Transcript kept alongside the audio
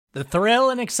The thrill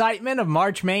and excitement of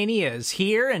March Mania is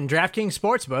here, and DraftKings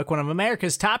Sportsbook, one of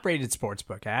America's top-rated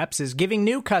sportsbook apps, is giving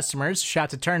new customers a shot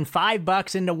to turn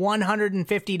 $5 into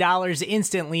 $150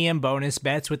 instantly in bonus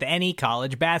bets with any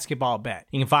college basketball bet.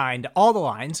 You can find all the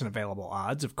lines and available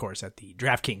odds, of course, at the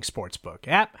DraftKings Sportsbook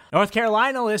app. North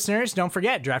Carolina listeners, don't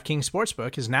forget, DraftKings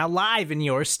Sportsbook is now live in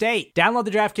your state. Download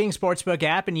the DraftKings Sportsbook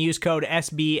app and use code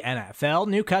SBNFL.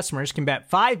 New customers can bet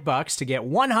 $5 to get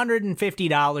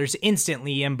 $150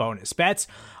 instantly in bonus bets,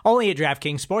 only at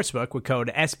DraftKings Sportsbook with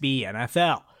code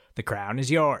SBNFL. The crown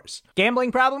is yours.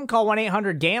 Gambling problem? Call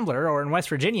 1-800-GAMBLER, or in West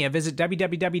Virginia, visit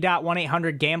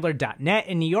www.1800gambler.net.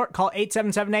 In New York, call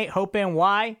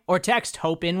 877-8-HOPE-NY or text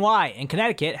HOPE-NY. In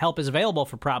Connecticut, help is available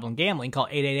for problem gambling. Call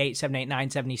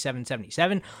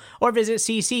 888-789-7777 or visit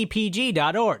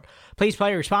ccpg.org. Please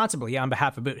play responsibly on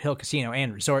behalf of Boot Hill Casino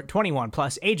and Resort. 21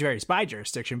 plus, age varies by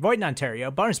jurisdiction. Void in Ontario.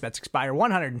 Bonus bets expire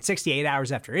 168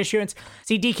 hours after issuance.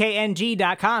 See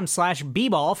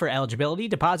dkng.com/bball for eligibility,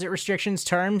 deposit restrictions,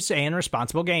 terms, and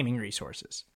responsible gaming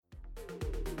resources.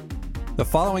 The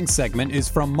following segment is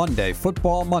from Monday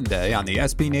Football Monday on the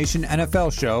SB Nation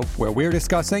NFL Show, where we're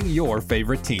discussing your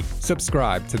favorite team.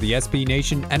 Subscribe to the SB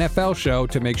Nation NFL Show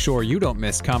to make sure you don't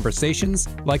miss conversations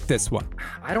like this one.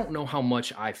 I don't know how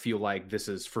much I feel like this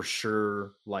is for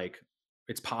sure, like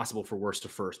it's possible for worst to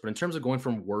first, but in terms of going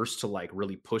from worst to like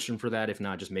really pushing for that, if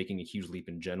not just making a huge leap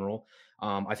in general,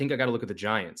 I think I got to look at the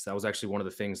Giants. That was actually one of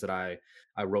the things that I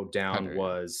wrote down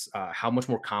was how much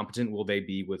more competent will they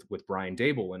be with Brian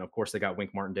Daboll? And of course they got Wink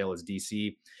Martindale as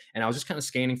DC. And I was just kind of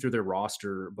scanning through their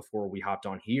roster before we hopped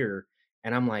on here.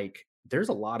 And I'm like, there's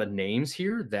a lot of names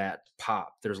here that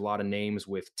pop. There's a lot of names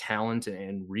with talent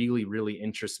and really, really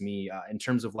interests me in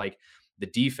terms of like the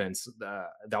defense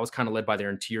that was kind of led by their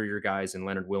interior guys in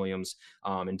Leonard Williams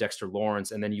and Dexter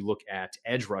Lawrence. And then you look at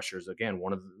edge rushers, again,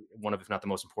 one of, if not the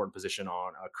most important position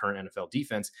on a current NFL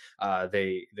defense.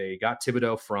 They got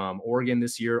Thibodeau from Oregon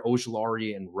this year,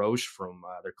 Ojulari and Roche from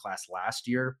their class last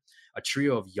year, a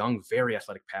trio of young, very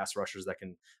athletic pass rushers that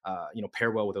can, pair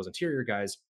well with those interior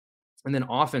guys. And then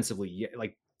offensively,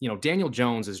 like, Daniel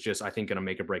Jones is just, I think, going to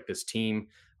make or break this team.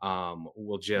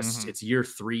 It's year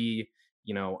three.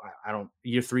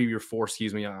 Year three, year four,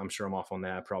 excuse me. I'm sure I'm off on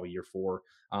that, probably year four.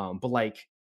 But like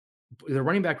the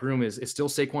running back room is still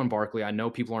Saquon Barkley. I know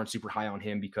people aren't super high on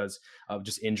him because of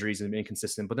just injuries and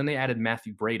inconsistent, but then they added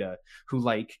Matthew Breida, who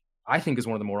like, I think is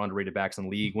one of the more underrated backs in the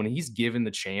league. When he's given the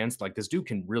chance, like this dude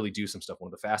can really do some stuff. One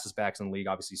of the fastest backs in the league,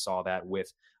 obviously saw that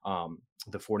with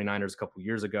the 49ers a couple of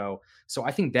years ago. So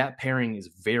I think that pairing is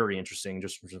very interesting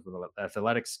just from an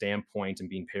athletic standpoint and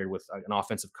being paired with an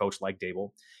offensive coach like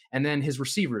Daboll. And then his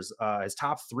receivers, his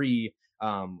top three,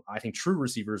 I think true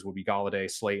receivers would be Golladay,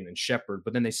 Slayton, and Shepard,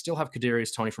 but then they still have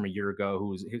Kadarius Toney from a year ago,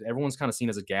 who everyone's kind of seen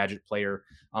as a gadget player,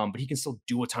 but he can still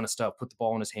do a ton of stuff, put the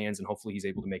ball in his hands, and hopefully he's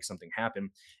able to make something happen.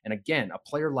 And again, a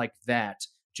player like that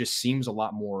just seems a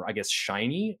lot more, I guess,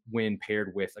 shiny when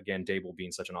paired with, again, Daboll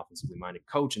being such an offensively minded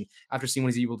coach. And after seeing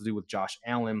what he's able to do with Josh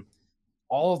Allen,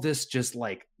 all of this just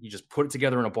like, you just put it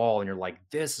together in a ball and you're like,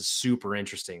 this is super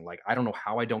interesting. Like, I don't know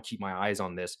how I don't keep my eyes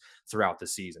on this throughout the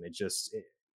season.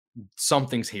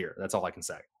 Something's here. That's all I can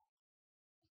say.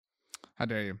 How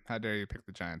dare you? How dare you pick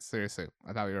the Giants? Seriously,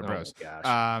 I thought we were bros.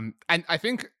 Gosh. And I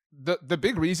think the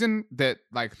big reason that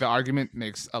like the argument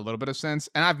makes a little bit of sense,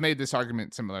 and I've made this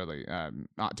argument similarly,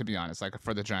 to be honest, like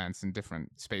for the Giants in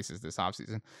different spaces this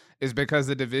offseason, is because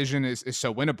the division is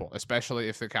so winnable, especially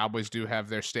if the Cowboys do have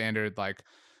their standard like,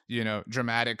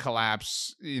 dramatic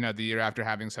collapse, the year after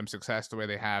having some success the way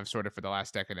they have sort of for the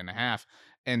last decade and a half.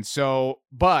 And so,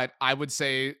 but I would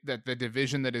say that the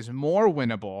division that is more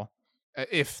winnable,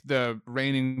 if the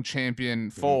reigning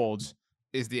champion folds,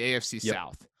 is the AFC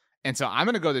South. And so I'm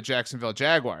going to go the Jacksonville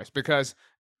Jaguars because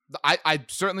I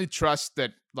certainly trust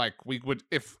that like we would,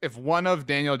 if one of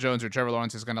Daniel Jones or Trevor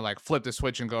Lawrence is going to like flip the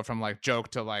switch and go from like joke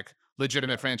to like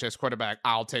legitimate franchise quarterback,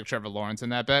 I'll take Trevor Lawrence in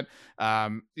that bet.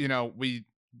 We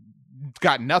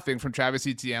got nothing from Travis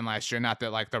Etienne last year. Not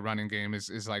that like the running game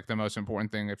is like the most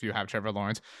important thing if you have Trevor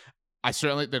Lawrence. I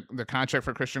certainly, the contract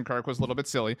for Christian Kirk was a little bit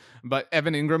silly, but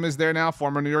Evan Ingram is there now,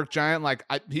 former New York Giant. Like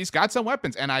he's got some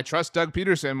weapons, and I trust Doug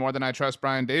Peterson more than I trust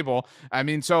Brian Daboll. I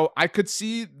mean, so I could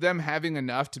see them having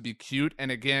enough to be cute.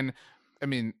 And again, I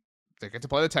mean, They get to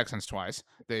play the Texans twice.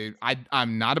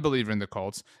 I'm not a believer in the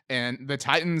Colts, and the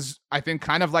Titans, I think,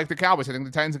 kind of like the Cowboys. I think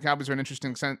the Titans and Cowboys are an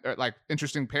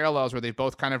interesting parallels where they've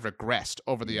both kind of regressed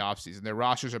over the offseason. Their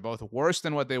rosters are both worse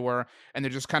than what they were, and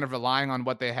they're just kind of relying on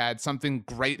what they had, something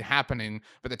great happening.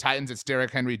 But the Titans, it's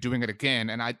Derrick Henry doing it again,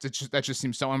 and that just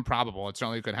seems so improbable. It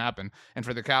certainly could happen. And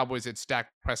for the Cowboys, it's Dak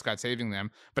Prescott saving them.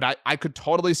 But I could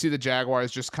totally see the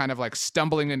Jaguars just kind of like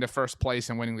stumbling into first place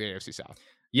and winning the AFC South.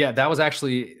 Yeah, that was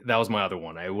my other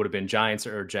one. It would have been Giants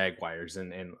or Jaguars.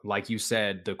 And like you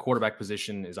said, the quarterback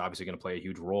position is obviously going to play a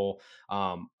huge role.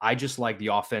 I just like the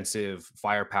offensive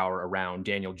firepower around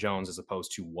Daniel Jones as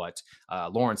opposed to what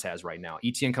Lawrence has right now.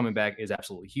 Etienne coming back is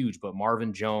absolutely huge, but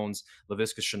Marvin Jones,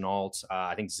 Laviska Shenault,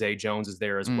 I think Zay Jones is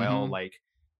there as well. Like,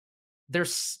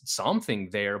 there's something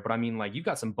there, but I mean, like, you've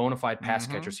got some bona fide pass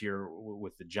catchers here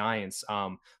with the Giants.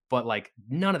 But like,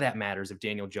 none of that matters if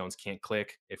Daniel Jones can't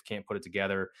click, if can't put it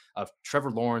together. If Trevor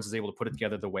Lawrence is able to put it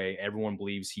together the way everyone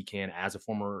believes he can as a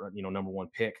former, number one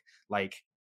pick, like,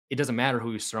 it doesn't matter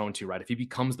who he's thrown to, right? If he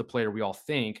becomes the player we all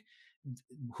think,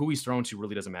 who he's thrown to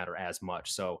really doesn't matter as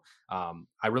much. So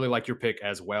I really like your pick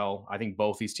as well. I think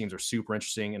both these teams are super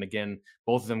interesting. And again,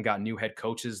 both of them got new head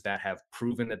coaches that have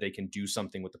proven that they can do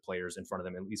something with the players in front of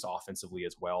them, at least offensively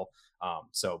as well.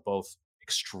 So both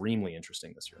extremely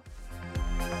interesting this year.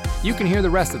 You can hear the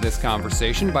rest of this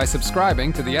conversation by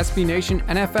subscribing to the SB Nation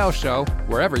NFL Show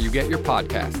wherever you get your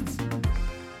podcasts.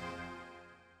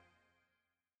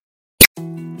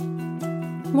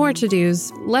 More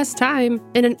to-dos, less time,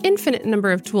 and an infinite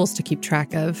number of tools to keep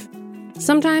track of.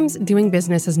 Sometimes doing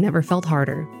business has never felt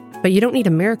harder, but you don't need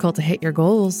a miracle to hit your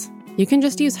goals. You can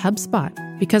just use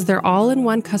HubSpot, because their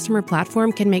all-in-one customer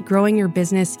platform can make growing your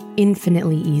business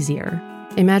infinitely easier.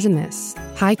 Imagine this: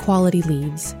 high-quality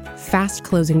leads, fast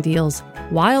closing deals,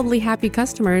 wildly happy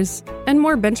customers, and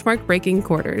more benchmark-breaking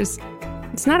quarters.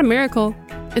 It's not a miracle,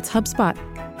 it's HubSpot.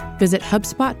 Visit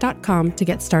HubSpot.com to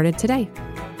get started today.